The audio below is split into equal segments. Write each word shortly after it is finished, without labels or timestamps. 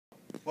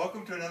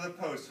Welcome to another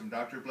post from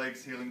Dr.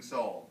 Blake's Healing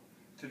Soul.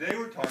 Today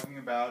we're talking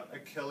about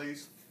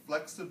Achilles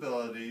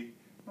flexibility,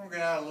 and we're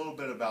going to add a little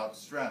bit about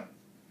strength.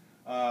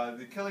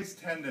 The Achilles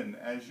tendon,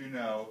 as you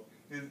know,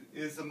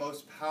 is the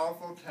most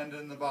powerful tendon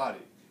in the body.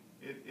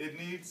 It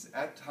needs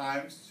at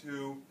times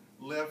to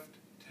lift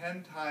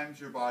 10 times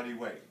your body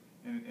weight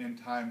in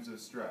times of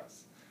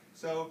stress.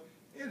 So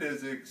it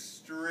is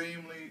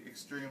extremely,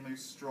 extremely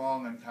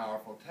strong and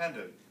powerful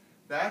tendon.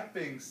 That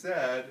being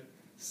said,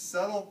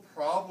 subtle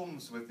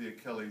problems with the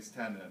Achilles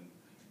tendon,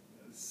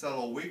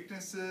 subtle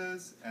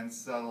weaknesses and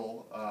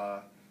subtle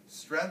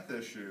strength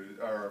issues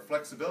or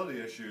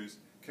flexibility issues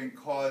can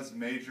cause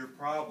major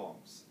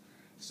problems.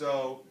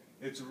 So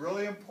it's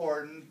really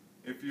important,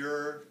 if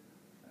you're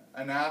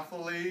an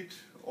athlete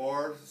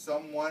or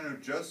someone who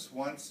just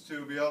wants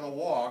to be able to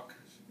walk,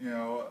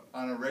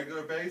 on a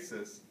regular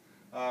basis,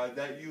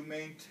 that you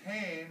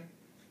maintain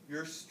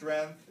your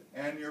strength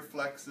and your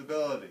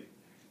flexibility.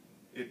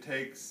 It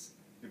takes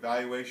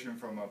evaluation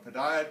from a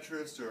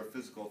podiatrist or a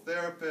physical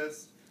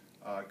therapist,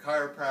 a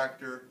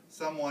chiropractor,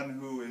 someone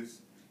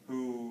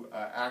who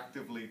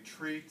actively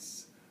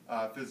treats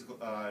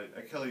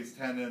Achilles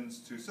tendons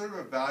to sort of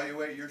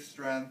evaluate your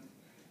strength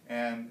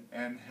and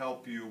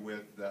help you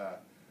with the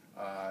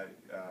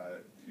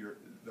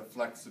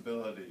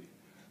flexibility.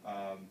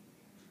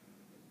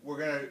 We're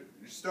going to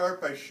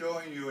start by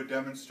showing you a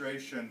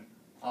demonstration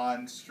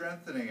on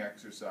strengthening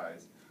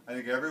exercise. I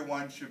think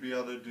everyone should be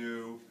able to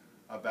do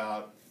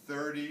about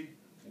 30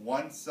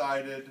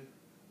 one-sided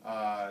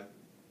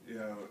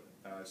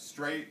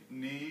straight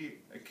knee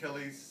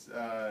Achilles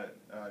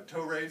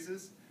toe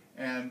raises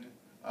and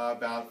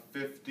about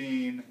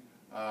 15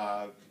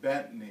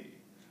 bent knee.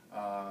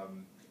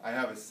 I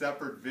have a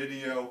separate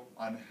video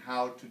on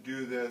how to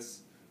do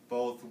this,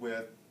 both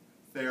with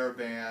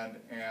TheraBand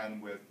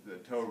and with the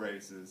toe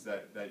raises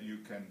that you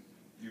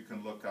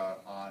can look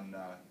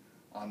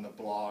on the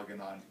blog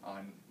and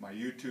on my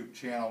YouTube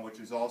channel, which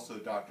is also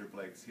Dr.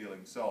 Blake's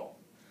Healing Soul.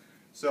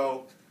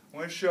 So I'm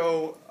going to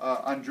show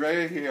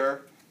Andrea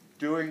here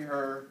doing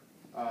her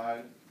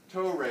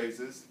toe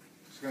raises.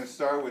 She's going to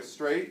start with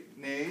straight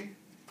knee,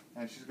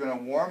 and she's going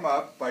to warm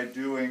up by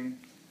doing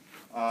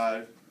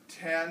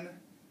 10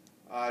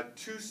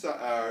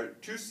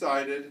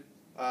 two-sided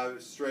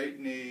straight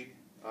knee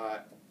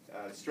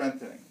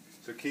strengthening.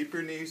 So keep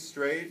your knees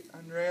straight,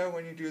 Andrea,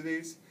 when you do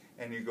these,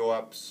 and you go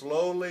up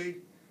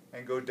slowly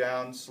and go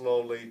down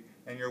slowly,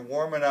 and you're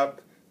warming up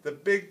the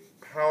big,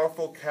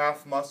 powerful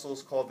calf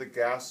muscles called the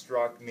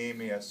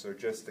gastrocnemius, or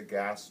just the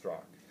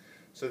gastroc.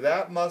 So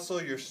that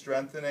muscle you're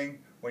strengthening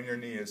when your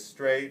knee is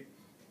straight.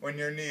 When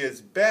your knee is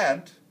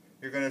bent,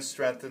 you're going to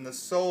strengthen the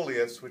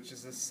soleus, which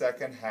is the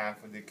second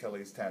half of the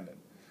Achilles tendon.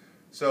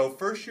 So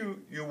first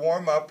you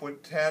warm up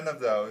with 10 of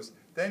those,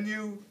 then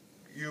you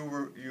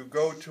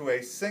go to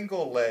a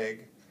single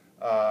leg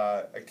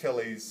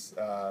Achilles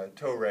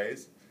toe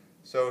raise.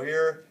 So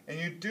here, and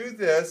you do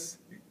this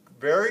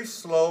very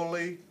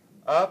slowly,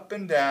 up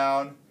and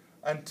down,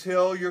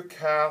 until your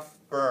calf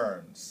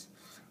burns.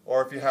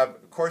 Or if you have,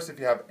 of course, if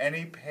you have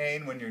any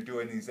pain when you're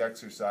doing these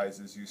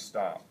exercises, you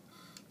stop.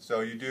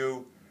 So you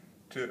do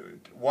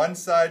one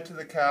side to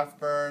the calf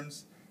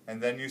burns,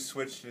 and then you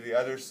switch to the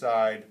other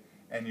side,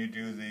 and you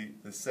do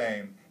the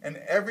same. And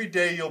every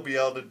day you'll be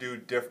able to do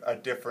a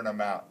different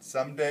amount.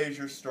 Some days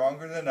you're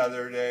stronger than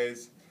other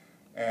days,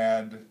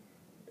 and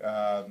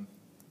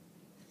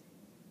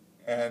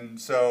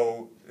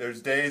so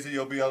there's days that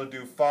you'll be able to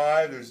do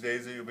 5, there's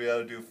days that you'll be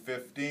able to do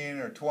 15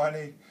 or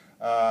 20.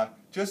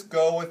 Just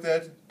go with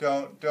it.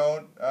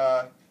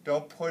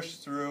 Don't push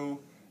through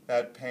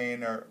that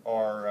pain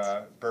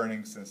or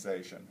burning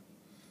sensation.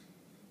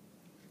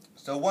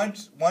 So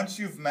once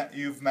you've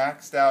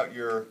maxed out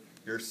your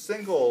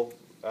single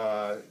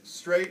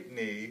straight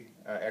knee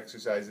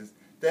exercises,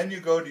 then you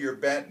go to your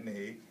bent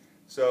knee.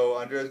 So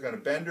Andrea's going to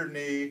bend her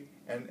knee,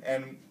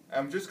 and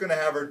I'm just going to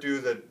have her do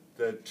the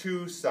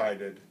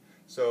two-sided.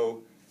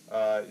 So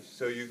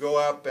you go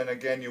up, and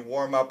again you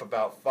warm up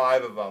about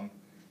 5 of them,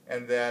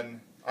 and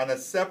then on a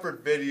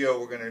separate video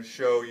we're going to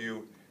show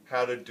you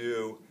how to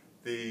do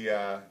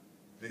the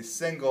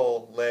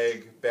single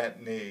leg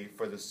bent knee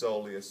for the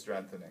soleus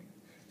strengthening.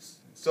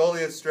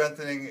 Soleus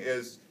strengthening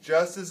is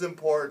just as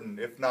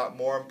important, if not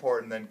more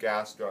important, than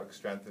gastroc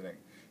strengthening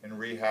in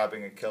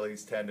rehabbing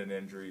Achilles tendon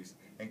injuries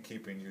and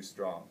keeping you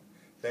strong.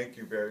 Thank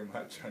you very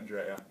much,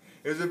 Andrea.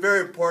 It was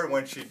very important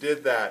when she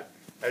did that,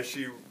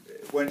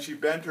 when she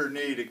bent her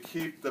knee, to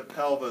keep the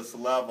pelvis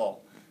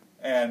level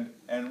and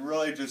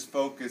really just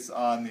focus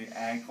on the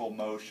ankle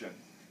motion.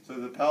 So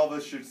the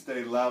pelvis should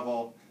stay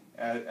level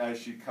as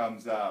she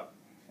comes up,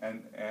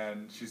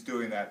 and she's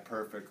doing that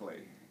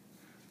perfectly.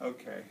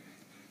 Okay.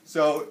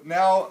 So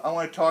now I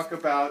want to talk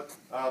about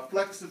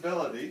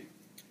flexibility.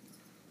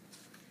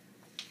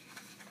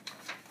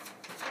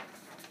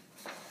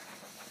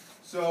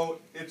 So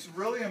it's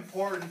really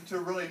important to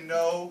really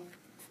know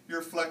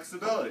your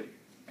flexibility.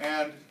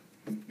 And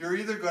you're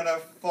either going to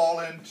fall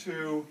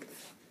into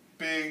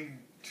being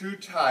too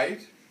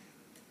tight,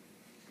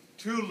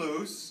 too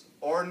loose,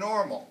 or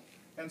normal.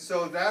 And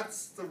so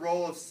that's the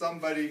role of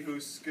somebody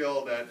who's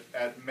skilled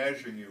at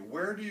measuring you.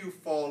 Where do you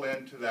fall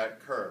into that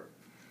curve?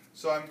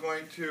 So I'm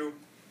going to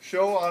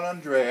show on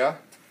Andrea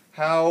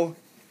how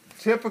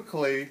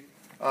typically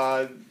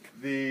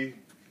the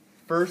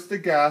first the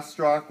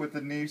gastroc with the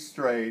knee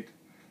straight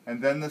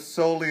and then the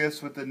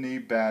soleus with the knee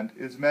bent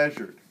is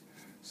measured.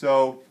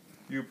 So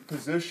you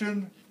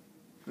position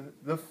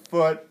the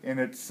foot in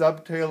its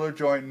subtalar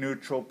joint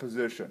neutral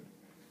position.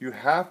 You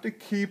have to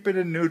keep it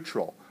in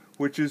neutral,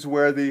 which is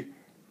where the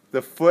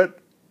foot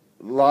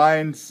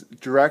lines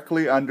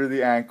directly under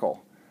the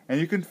ankle. And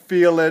you can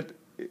feel it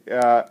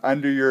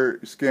under your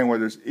skin where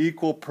there's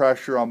equal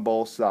pressure on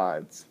both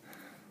sides.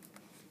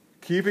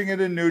 Keeping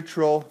it in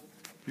neutral,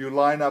 you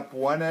line up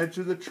one edge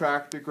of the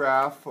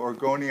tractograph or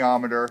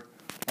goniometer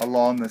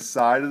along the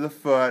side of the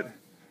foot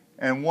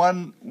and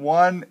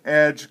one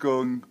edge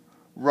going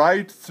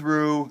right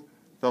through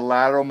the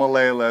lateral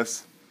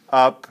malleolus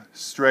up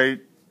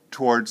straight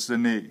towards the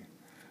knee.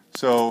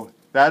 So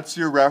that's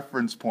your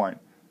reference point.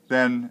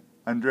 Then,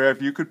 Andrea,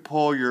 if you could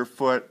pull your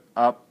foot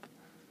up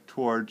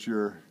towards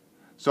your...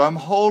 So I'm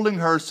holding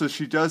her so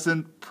she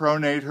doesn't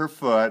pronate her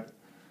foot,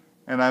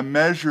 and I'm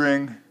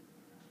measuring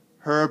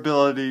her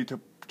ability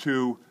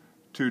to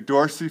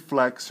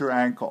dorsiflex her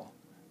ankle.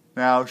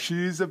 Now,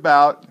 she's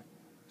about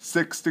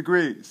 6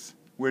 degrees,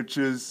 which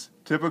is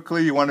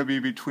typically you want to be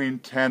between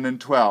 10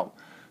 and 12.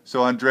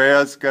 So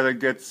Andrea's got to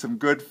get some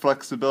good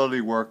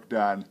flexibility work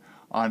done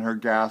on her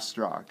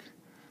gastroc.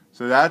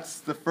 So that's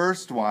the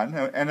first one,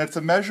 and it's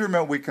a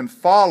measurement we can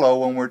follow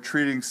when we're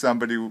treating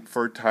somebody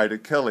for tight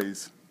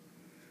Achilles.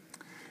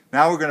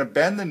 Now we're going to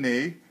bend the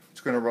knee.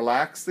 It's going to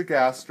relax the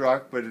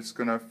gastroc, but it's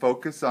going to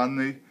focus on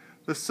the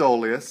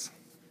soleus.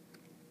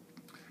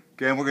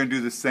 Again, we're going to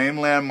do the same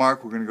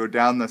landmark. We're going to go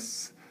down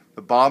the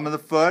bottom of the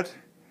foot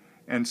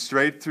and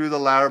straight through the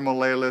lateral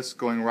malleolus,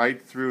 going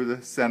right through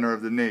the center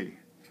of the knee.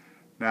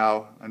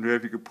 Now, Andrea,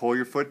 if you could pull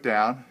your foot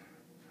down.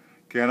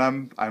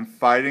 Again, I'm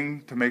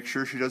fighting to make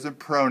sure she doesn't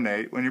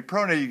pronate. When you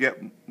pronate, you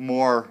get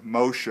more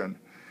motion,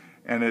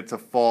 and it's a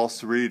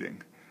false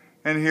reading.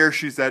 And here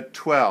she's at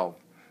 12.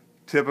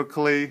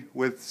 Typically,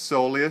 with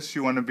soleus,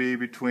 you want to be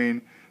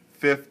between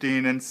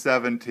 15 and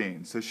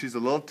 17. So she's a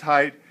little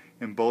tight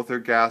in both her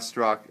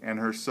gastroc and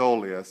her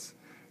soleus,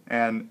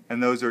 and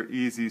those are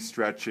easy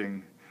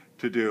stretching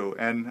to do.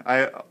 And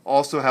I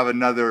also have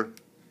another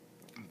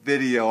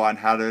video on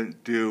how to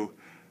do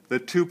the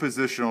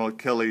two-positional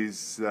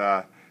Achilles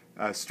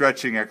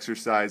stretching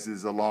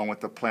exercises along with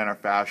the plantar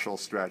fascial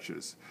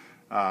stretches,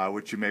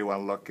 which you may want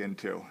to look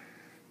into.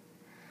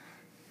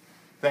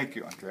 Thank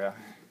you, Andrea.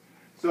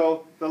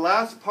 So the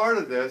last part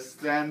of this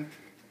then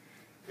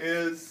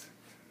is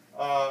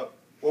what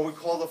we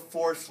call the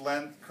force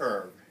length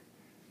curve.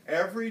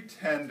 Every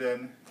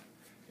tendon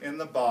in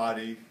the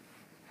body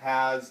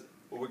has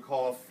what we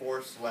call a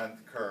force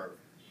length curve.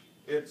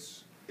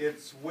 It's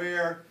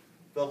where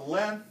the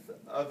length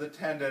of the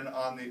tendon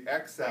on the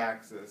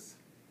x-axis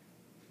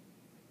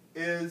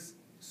is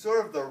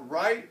sort of the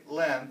right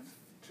length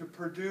to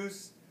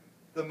produce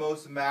the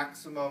most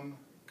maximum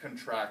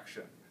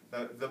contraction,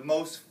 the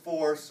most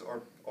force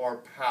or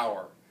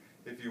power,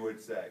 if you would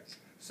say.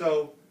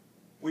 So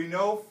we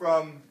know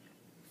from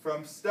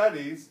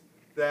studies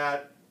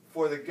that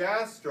for the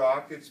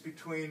gastroc, it's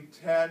between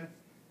 10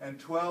 and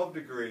 12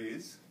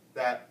 degrees,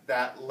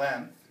 that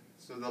length.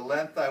 So the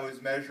length I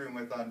was measuring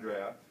with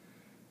Andrea.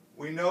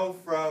 We know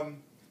from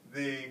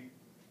the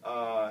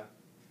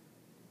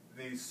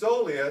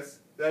soleus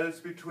that it's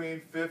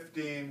between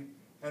 15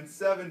 and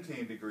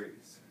 17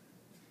 degrees.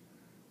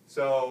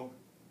 So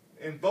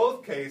in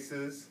both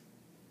cases,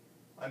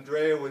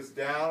 Andrea was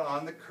down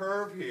on the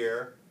curve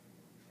here.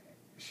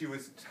 She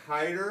was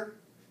tighter,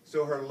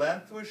 so her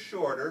length was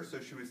shorter, so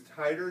she was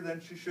tighter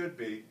than she should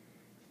be.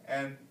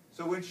 And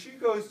so when she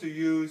goes to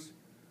use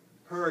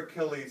her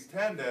Achilles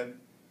tendon,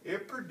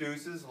 it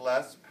produces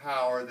less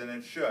power than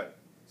it should.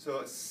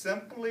 So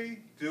simply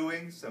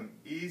doing some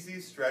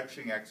easy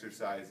stretching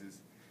exercises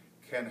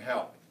can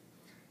help.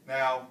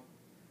 Now,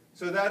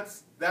 so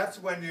that's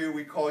when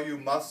we call you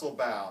muscle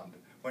bound,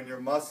 when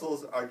your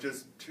muscles are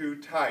just too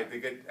tight.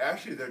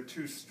 Actually they're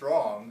too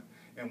strong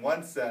in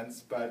one sense,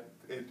 but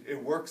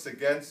it works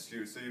against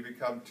you, so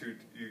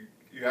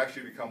you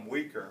actually become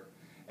weaker,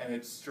 and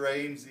it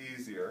strains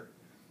easier.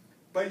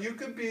 But you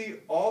could be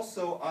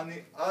also on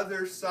the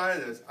other side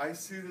of this. I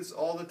see this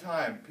all the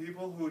time.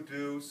 People who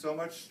do so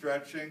much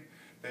stretching,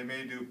 they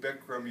may do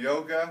Bikram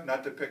yoga,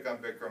 not to pick on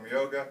Bikram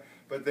yoga,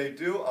 but they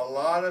do a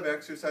lot of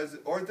exercises,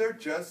 or they're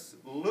just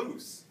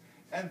loose,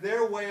 and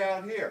they're way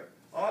out here.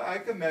 I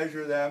can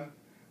measure them.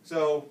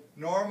 So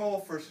normal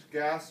for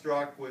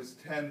gastroc was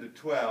 10 to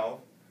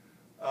 12.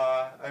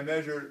 I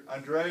measured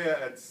Andrea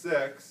at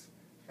 6,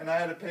 and I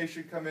had a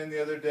patient come in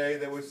the other day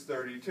that was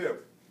 32.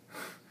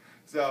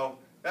 So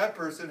that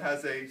person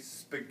has a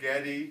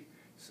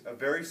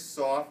very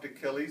soft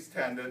Achilles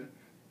tendon.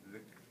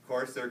 Of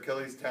course, their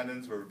Achilles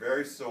tendons were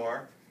very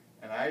sore,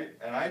 and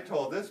I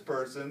told this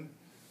person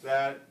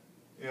that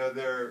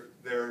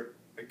their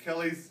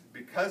Achilles,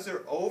 because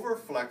they're over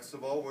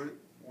flexible,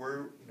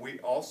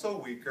 also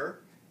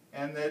weaker,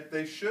 and that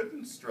they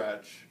shouldn't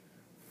stretch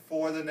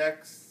for the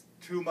next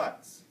 2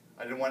 months.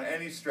 I didn't want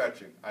any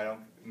stretching.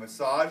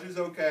 Massage is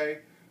okay,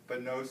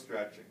 but no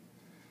stretching.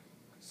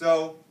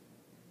 So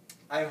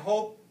I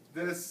hope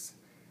this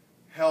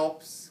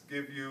helps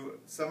give you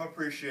some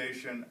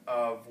appreciation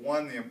of,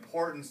 one, the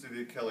importance of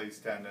the Achilles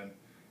tendon,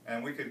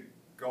 and we could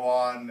go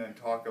on and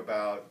talk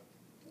about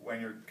when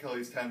your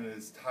Achilles tendon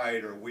is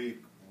tight or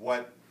weak,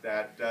 what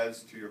that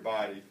does to your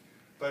body.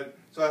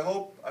 So I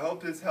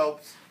hope this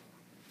helps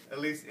at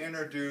least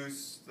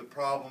introduce the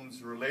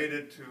problems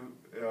related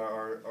to,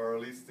 or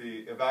at least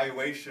the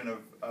evaluation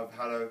of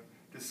how to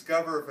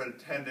discover if a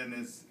tendon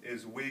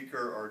is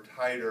weaker or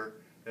tighter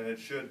than it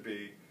should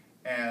be,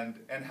 and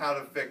how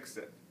to fix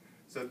it.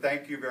 So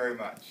thank you very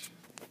much.